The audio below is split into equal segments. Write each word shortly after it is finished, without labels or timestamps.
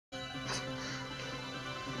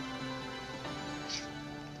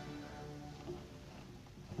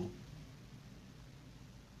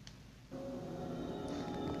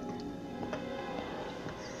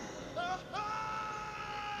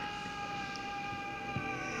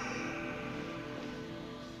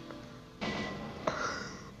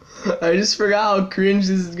I just forgot how cringe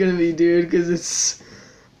this is gonna be, dude, because it's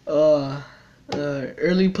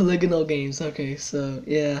early polygonal games. Okay, so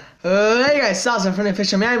yeah. Hey guys, sawsaw from the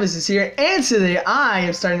official meowing business here, and today I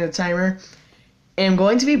am starting the timer. And I'm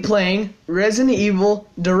going to be playing Resident Evil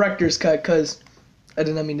Director's Cut, cause I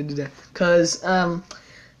did not mean to do that. Cause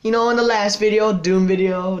you know, in the last video, Doom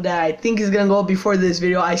video that I think is gonna go up before this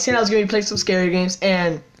video, I said I was gonna be playing some scary games,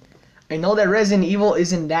 and I know that Resident Evil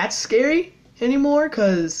isn't that scary anymore,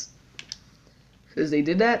 cause they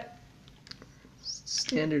did that.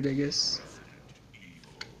 Standard, I guess.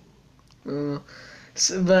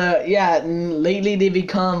 But yeah, lately they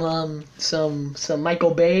become some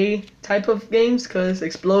Michael Bay type of games, cause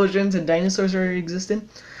explosions and dinosaurs are existing.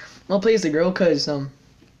 I'll play as the girl, cause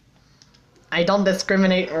I don't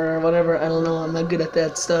discriminate or whatever. I don't know. I'm not good at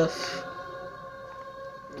that stuff.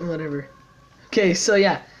 Whatever. Okay, so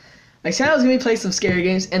yeah, I said I was gonna be playing some scary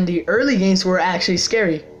games, and the early games were actually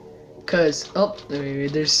scary. Cause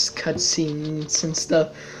there's cutscenes and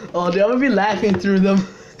stuff. Oh, dude, I'm gonna be laughing through them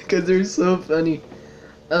because they're so funny.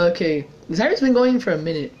 Okay, this timer's been going for a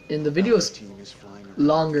minute, and the video's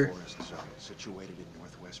longer. Situated in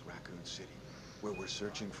northwest Raccoon City, where we're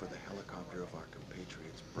searching for the helicopter of our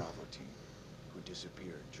compatriots Bravo team, who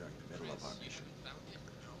disappeared during the middle of our mission. No,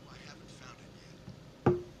 I haven't found it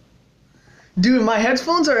yet. Dude, my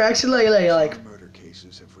headphones are actually like. Some murder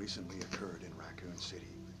cases have recently occurred in Raccoon City.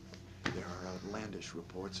 There are outlandish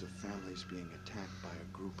reports of families being attacked by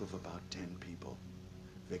a group of about 10 people.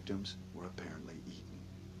 Victims were apparently eaten.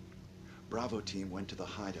 Bravo team went to the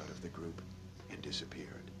hideout of the group and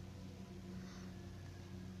disappeared.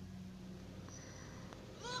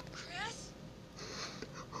 Look, Chris.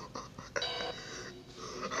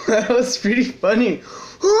 That was pretty funny.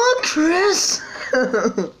 Look, Chris.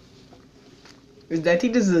 I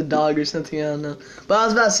think this is a dog or something. I don't know. But I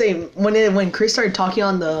was about to say, when Chris started talking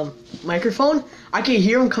on the microphone, I could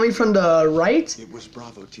hear him coming from the right. It was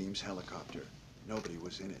Bravo team's helicopter. Nobody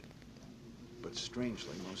was in it. But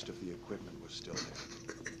strangely, most of the equipment was still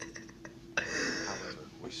there. However,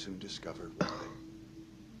 we soon discovered why.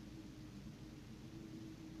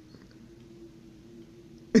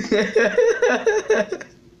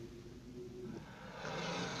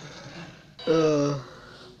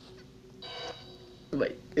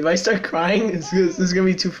 Wait, if I start crying, this is gonna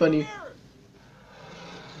be too funny.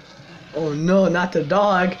 Oh no, not the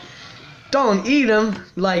dog. Don't eat him,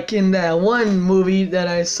 like in that one movie that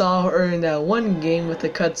I saw, or in that one game with the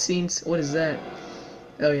cutscenes. What is that?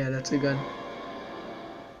 Oh yeah, that's a gun.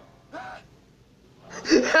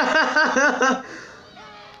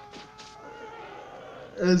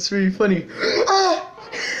 That's pretty funny.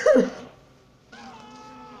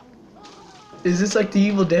 Is this like the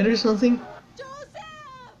Evil Dead or something?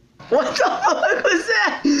 What the fuck was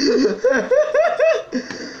that?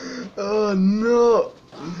 Oh no.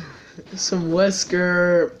 Some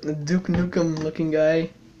Wesker, Duke Nukem looking guy.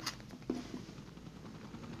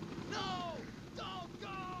 No! Don't go!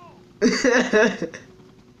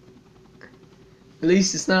 At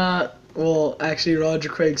least it's not. Well, actually, Roger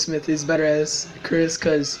Craig Smith is better as Chris,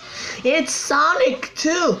 cause it's Sonic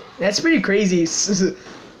too. That's pretty crazy. What's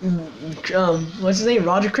his name?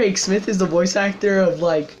 Roger Craig Smith is the voice actor of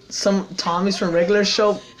like some Tommy's from regular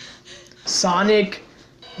show, Sonic,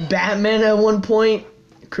 Batman at one point.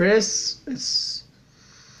 Chris,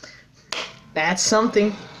 that's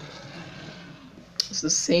something. It's the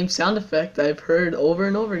same sound effect I've heard over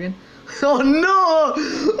and over again. Oh no!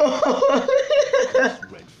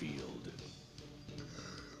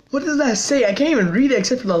 What does that say? I can't even read it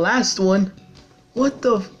except for the last one. What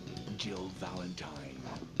the? Jill Valentine.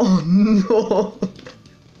 Oh no!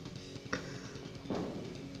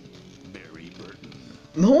 Mary Burton.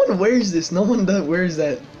 No one wears this. No one wears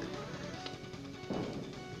that.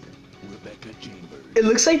 It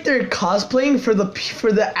looks like they're cosplaying for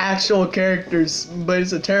the actual characters, but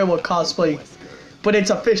it's a terrible cosplay. But it's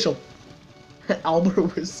official.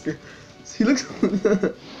 Albert Whisker. He looks.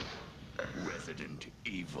 Resident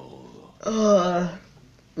Evil.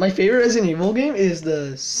 My favorite Resident Evil game is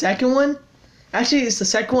the second one. Actually, it's the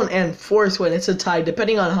second one and fourth one. It's a tie,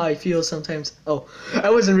 depending on how I feel sometimes. Oh, I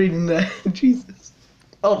wasn't reading that. Jesus.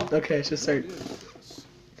 Oh, okay, I should start.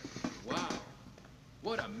 Wow,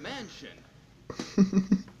 what a mansion!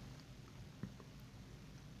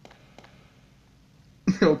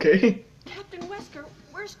 Okay. Captain Wesker,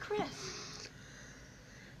 where's Chris?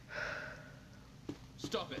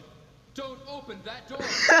 Stop it! Don't open that door!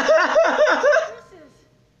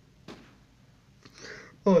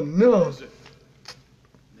 Oh no. Is it?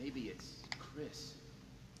 Maybe it's Chris.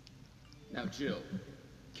 Now, Jill,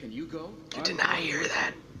 can you go? You did not hear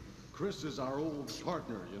that. Chris is our old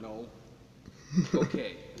partner, you know.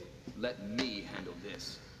 Okay, let me handle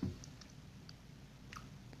this.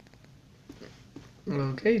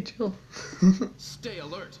 Okay, chill. Stay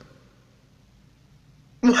alert.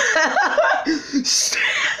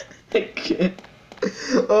 Okay.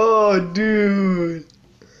 Oh, dude.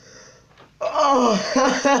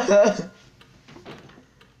 Oh.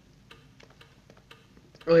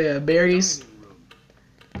 Oh yeah, Barry's. Dining room.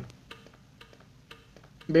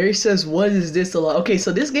 Barry says, "What is this a lot?" Okay,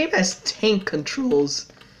 so this game has tank controls,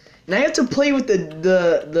 and I have to play with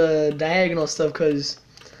the diagonal stuff because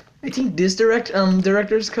I think this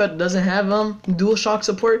director's cut doesn't have dual shock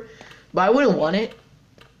support, but I wouldn't want it.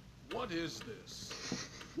 What is this?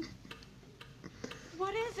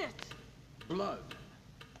 What is it? Blood.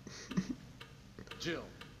 Jill,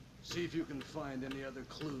 see if you can find any other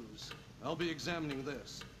clues. I'll be examining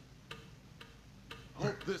this.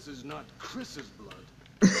 Hope this is not Chris's blood.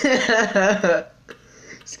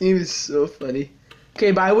 This game is so funny.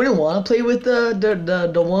 Okay, but I wouldn't want to play with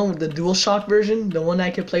the one with the dual shock version, the one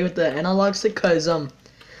I could play with the analog stick, cause that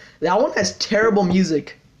one has terrible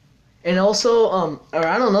music, and also or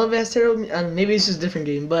I don't know if it has terrible, maybe it's just a different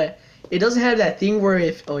game, but it doesn't have that thing where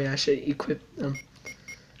if oh yeah I should equip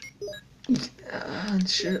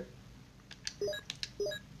shit.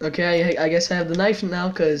 Okay, I guess I have the knife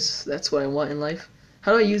now, cause that's what I want in life.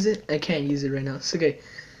 How do I use it? I can't use it right now. It's okay.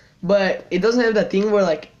 But it doesn't have that thing where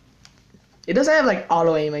like it doesn't have like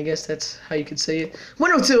auto aim, I guess that's how you could say it.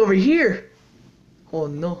 What's over here? Oh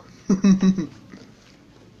no.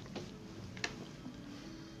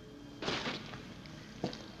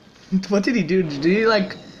 What did he do? Did he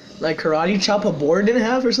like karate chop a board in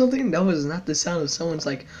half or something? That was not the sound of someone's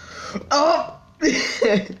like oh.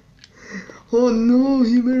 Oh no,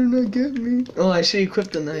 he better not get me. Oh, I should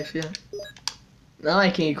equip the knife, yeah. Now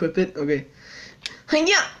I can equip it. Okay.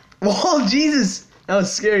 Hiya! Oh Jesus! That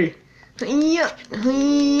was scary. Hiya!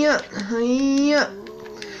 Hiya! Hiya!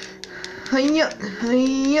 Hiya!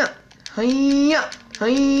 Hiya! Hiya!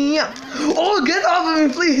 Hiya! Oh, get off of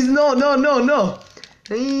me, please! No, no, no, no!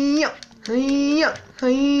 Hiya! Hiya!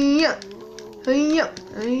 Hiya! Hiya!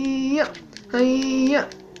 Hiya! Hiya!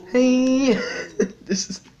 Hiya! This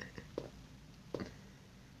is.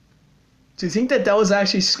 Do you think that was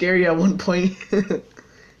actually scary at one point?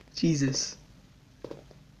 Jesus.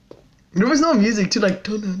 There was no music too, like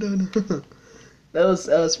no. That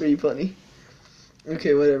was pretty funny.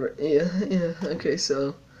 Okay, whatever. Yeah. Okay,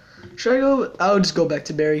 so should I go? I'll just go back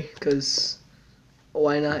to Barry, cause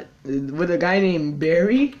why not? With a guy named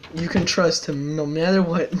Barry, you can trust him no matter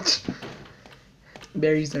what.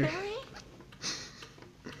 Barry's there. Barry?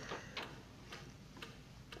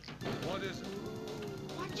 What is it?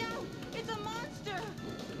 Watch out! It's a monster!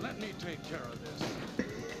 Let me take care of this.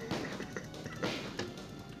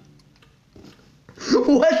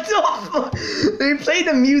 What the fuck? They played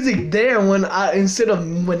the music there instead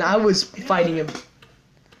of when I was fighting him.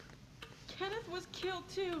 Kenneth was killed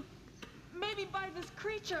too. Maybe by this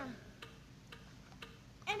creature.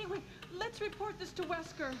 Anyway, let's report this to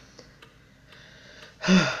Wesker.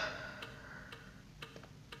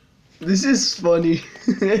 This is funny.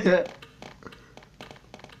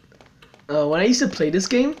 When I used to play this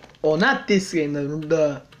game, well, not this game,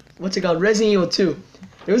 the what's it called, Resident Evil 2.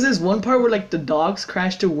 There was this one part where like the dogs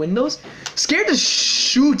crashed through windows, scared the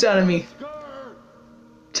shoot out of me.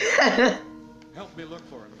 Help me look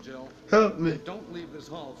for him, Jill. Help me. Don't leave this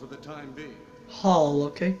hall for the time being. Hall,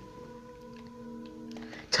 okay.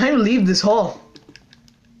 Time to leave this hall.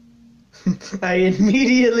 I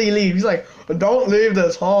immediately leave. He's like, don't leave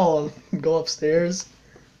this hall. Go upstairs.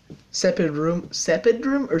 Separate room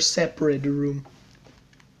or separate room?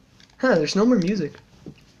 Huh, there's no more music.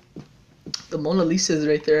 The Mona Lisa is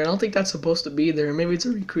right there. I don't think that's supposed to be there. Maybe it's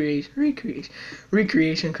a recreation,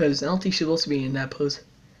 because I don't think she's supposed to be in that pose.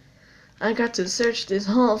 I got to search this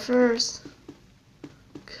hall first.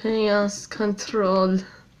 Chaos control.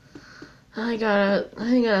 I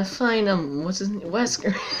gotta find what's his name?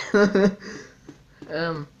 Wesker.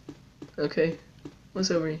 Okay.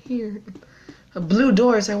 What's over here? Blue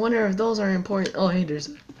doors. I wonder if those are important. Oh, hey, there's.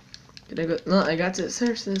 Did I go? No, I got to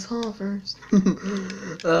search this hall first.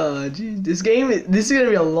 Oh, geez. This is gonna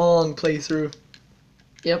be a long playthrough.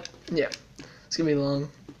 Yep. It's gonna be long.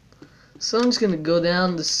 So I'm just gonna go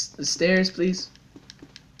down the stairs, please.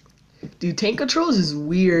 Dude, tank controls is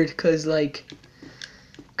weird, cause like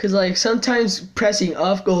sometimes pressing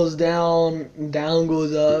up goes down, down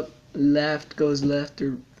goes up, left goes left,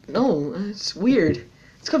 or no, it's weird.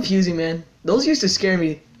 It's confusing, man. Those used to scare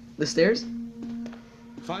me. The stairs?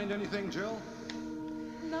 Find anything, Jill?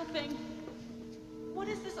 Nothing. What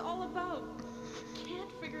is this all about? Can't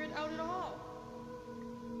figure it out at all.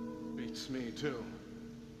 Beats me, too.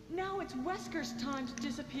 Now it's Wesker's time to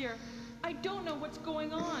disappear. I don't know what's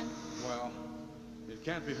going on. Well, it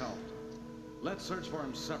can't be helped. Let's search for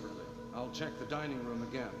him separately. I'll check the dining room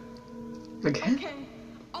again. Okay. Okay,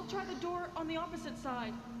 I'll try the door on the opposite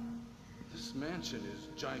side. This mansion is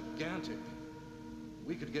gigantic.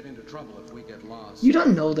 We could get into trouble if we get lost. You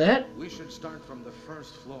don't know that. We should start from the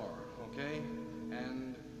first floor, okay?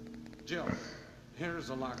 And Jill, here's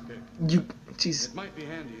a lockpick. You, jeez. It might be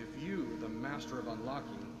handy if you, the master of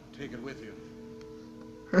unlocking, take it with you.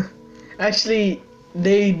 Actually,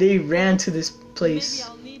 they ran to this place. Maybe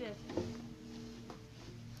I'll need it.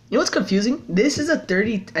 You know what's confusing? This is a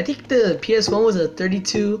 30. I think the PS1 was a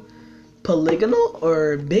 32 polygonal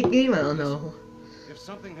or big game. I don't know. If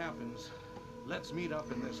something happens, let's meet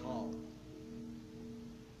up in this hall.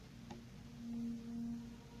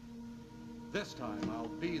 This time I'll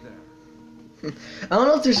be there. I don't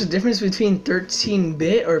know if there's a difference between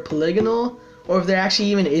 13-bit or polygonal, or if there actually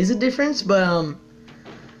even is a difference. But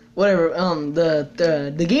whatever.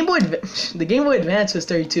 The Game Boy the Game Boy Advance was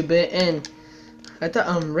 32-bit, and I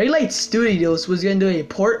thought Raylight Studios was gonna do a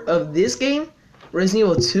port of this game,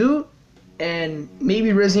 Resident Evil 2, and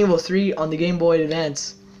maybe Resident Evil 3 on the Game Boy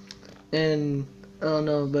Advance. And I don't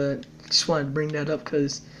know, but just wanted to bring that up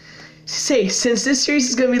because, say, since this series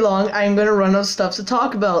is gonna be long, I'm gonna run out of stuff to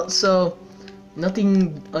talk about. So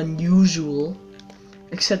nothing unusual,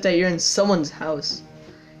 except that you're in someone's house.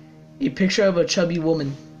 A picture of a chubby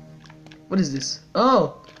woman. What is this?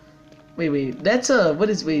 Oh, wait. That's a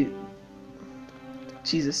wait.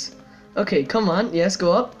 Jesus. Okay, come on. Yes,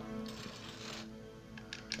 go up.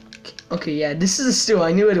 Okay, yeah, this is a stool.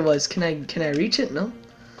 I knew what it was. Can I reach it? No.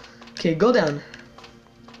 Okay, go down.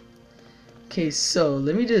 Okay, so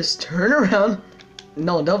let me just turn around.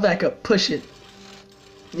 No, don't back up. Push it.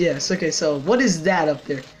 Yes. Okay, so what is that up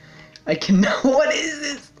there? I cannot. What is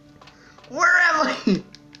this? Where am I?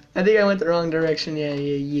 I think I went the wrong direction.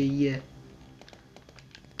 Yeah.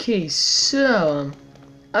 Okay, so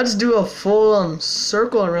I'll just do a full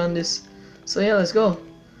circle around this. So yeah, let's go.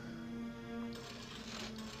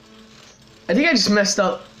 I think I just messed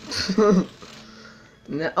up.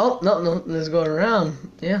 Oh no, let's go around.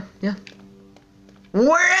 Yeah. Where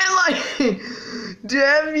am I?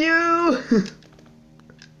 Damn you!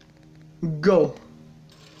 Go.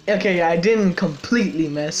 Okay, I didn't completely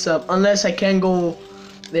mess up, unless I can go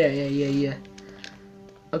there. Yeah.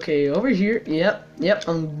 Okay, over here. Yep.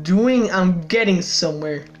 I'm getting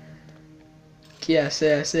somewhere. Yes.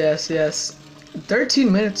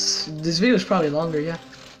 13 minutes. This video is probably longer, yeah.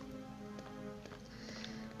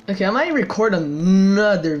 Okay, I might record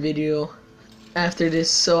another video after this,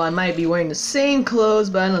 so I might be wearing the same clothes,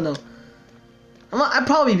 but I don't know. I'll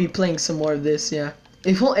probably be playing some more of this, yeah.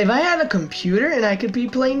 If I had a computer and I could be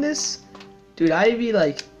playing this, dude, I'd be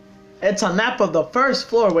like, it's a map of the first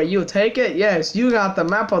floor. Where you take it? Yes, you got the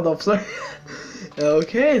map of the floor.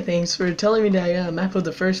 Okay, thanks for telling me that I got a map of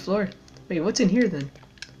the first floor. Wait, what's in here then?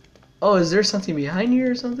 Oh, is there something behind here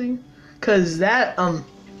or something? Cause that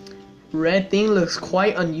red thing looks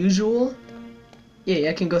quite unusual. Yeah,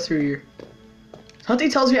 I can go through here. Something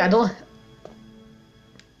tells me I don't.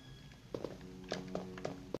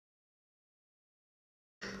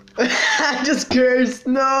 I just cursed.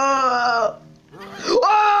 No.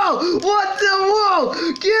 Oh! What the? Whoa!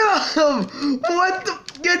 Get him! What the?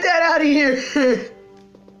 Get that out of here!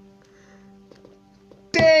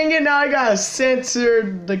 Dang it! Now I gotta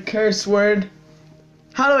censor the curse word.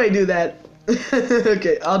 How do I do that?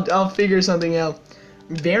 Okay, I'll figure something out.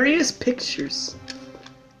 Various pictures.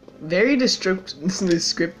 Very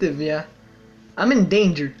descriptive, yeah. I'm in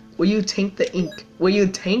danger. Will you tank the ink? Will you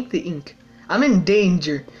tank the ink? I'm in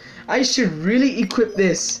danger. I should really equip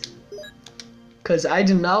this. Cause I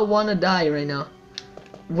do not want to die right now.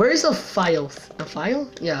 Where's a file? A file?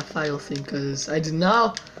 Yeah, a file thing. Cause I do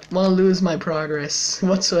not want to lose my progress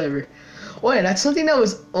whatsoever. Oh yeah, that's something that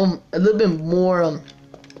was a little bit more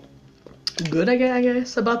good, I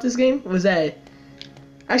guess, about this game was that.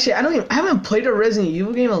 Actually, I haven't played a Resident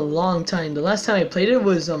Evil game in a long time. The last time I played it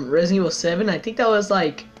was Resident Evil 7. I think that was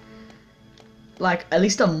like at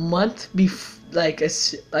least a month like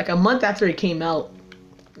a month after it came out.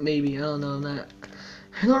 Maybe, I don't know,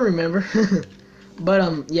 I don't remember.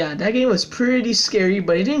 But yeah, that game was pretty scary,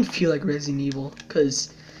 but it didn't feel like Resident Evil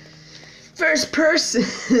cuz first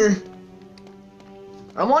person.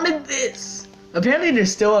 I wanted this. Apparently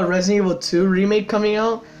there's still a Resident Evil 2 remake coming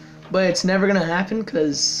out, but it's never gonna happen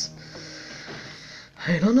because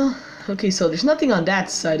I don't know. Okay, so there's nothing on that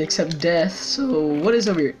side except death. So what is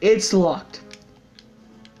over here? It's locked.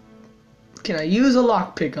 Can I use a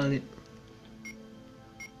lockpick on it?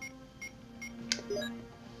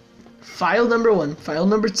 File number 1. File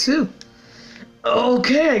number 2.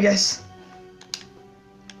 Okay, I guess.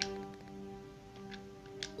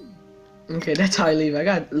 Okay, that's how I leave. I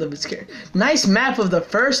got a little bit scared. Nice map of the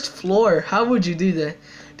first floor. How would you do that?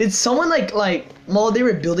 Did someone like while they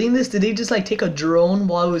were building this, did they just like take a drone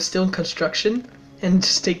while it was still in construction and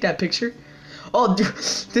just take that picture? Oh, dude,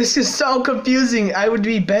 this is so confusing. I would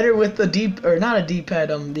be better with the not a D-pad,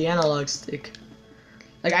 the analog stick.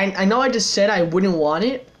 Like I know I just said I wouldn't want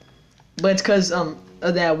it, but it's cause of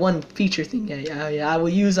that one feature thing. Yeah. I will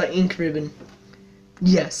use an ink ribbon.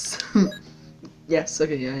 Yes. Yes.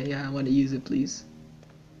 Okay. Yeah. I want to use it, please.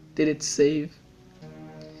 Did it save?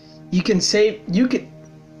 You can save. You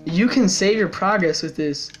can save your progress with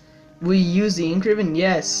this. We use the ink ribbon.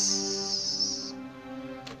 Yes.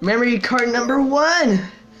 Memory card number 1.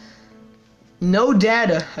 No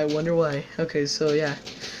data. I wonder why. Okay. So yeah.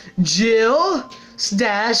 Jill.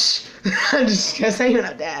 Dash. That's not even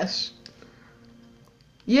a dash.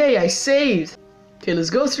 Yay, I saved. Okay,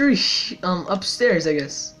 let's go through upstairs, I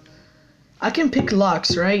guess. I can pick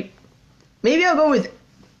locks, right? Maybe I'll go with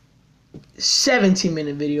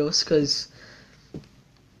 17-minute videos, because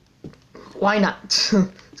why not?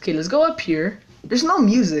 Okay, let's go up here. There's no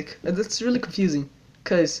music. That's really confusing,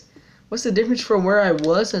 because what's the difference from where I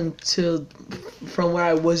was from where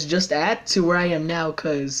I was just at to where I am now,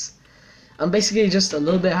 because I'm basically just a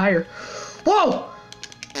little bit higher. Whoa!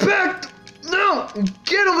 Back! No!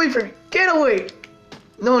 Get away from me! Get away!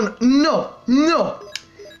 No!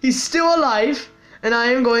 He's still alive, and I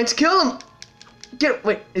am going to kill him!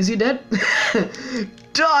 Wait, is he dead?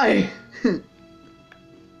 Die!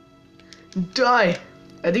 Die!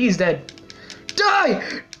 I think he's dead.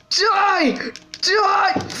 Die! Die!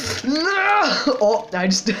 Die! No! Oh, I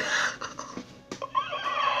just...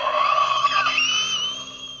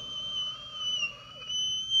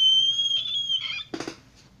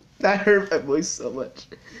 That hurt my voice so much.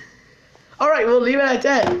 Alright, we'll leave it at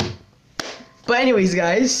that. But anyways,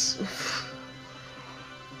 guys.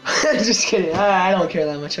 Just kidding. I don't care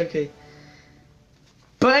that much. Okay.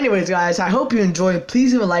 But anyways, guys, I hope you enjoyed.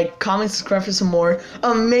 Please leave a like, comment, subscribe for some more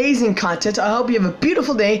amazing content. I hope you have a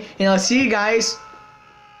beautiful day, and I'll see you guys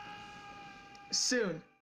soon.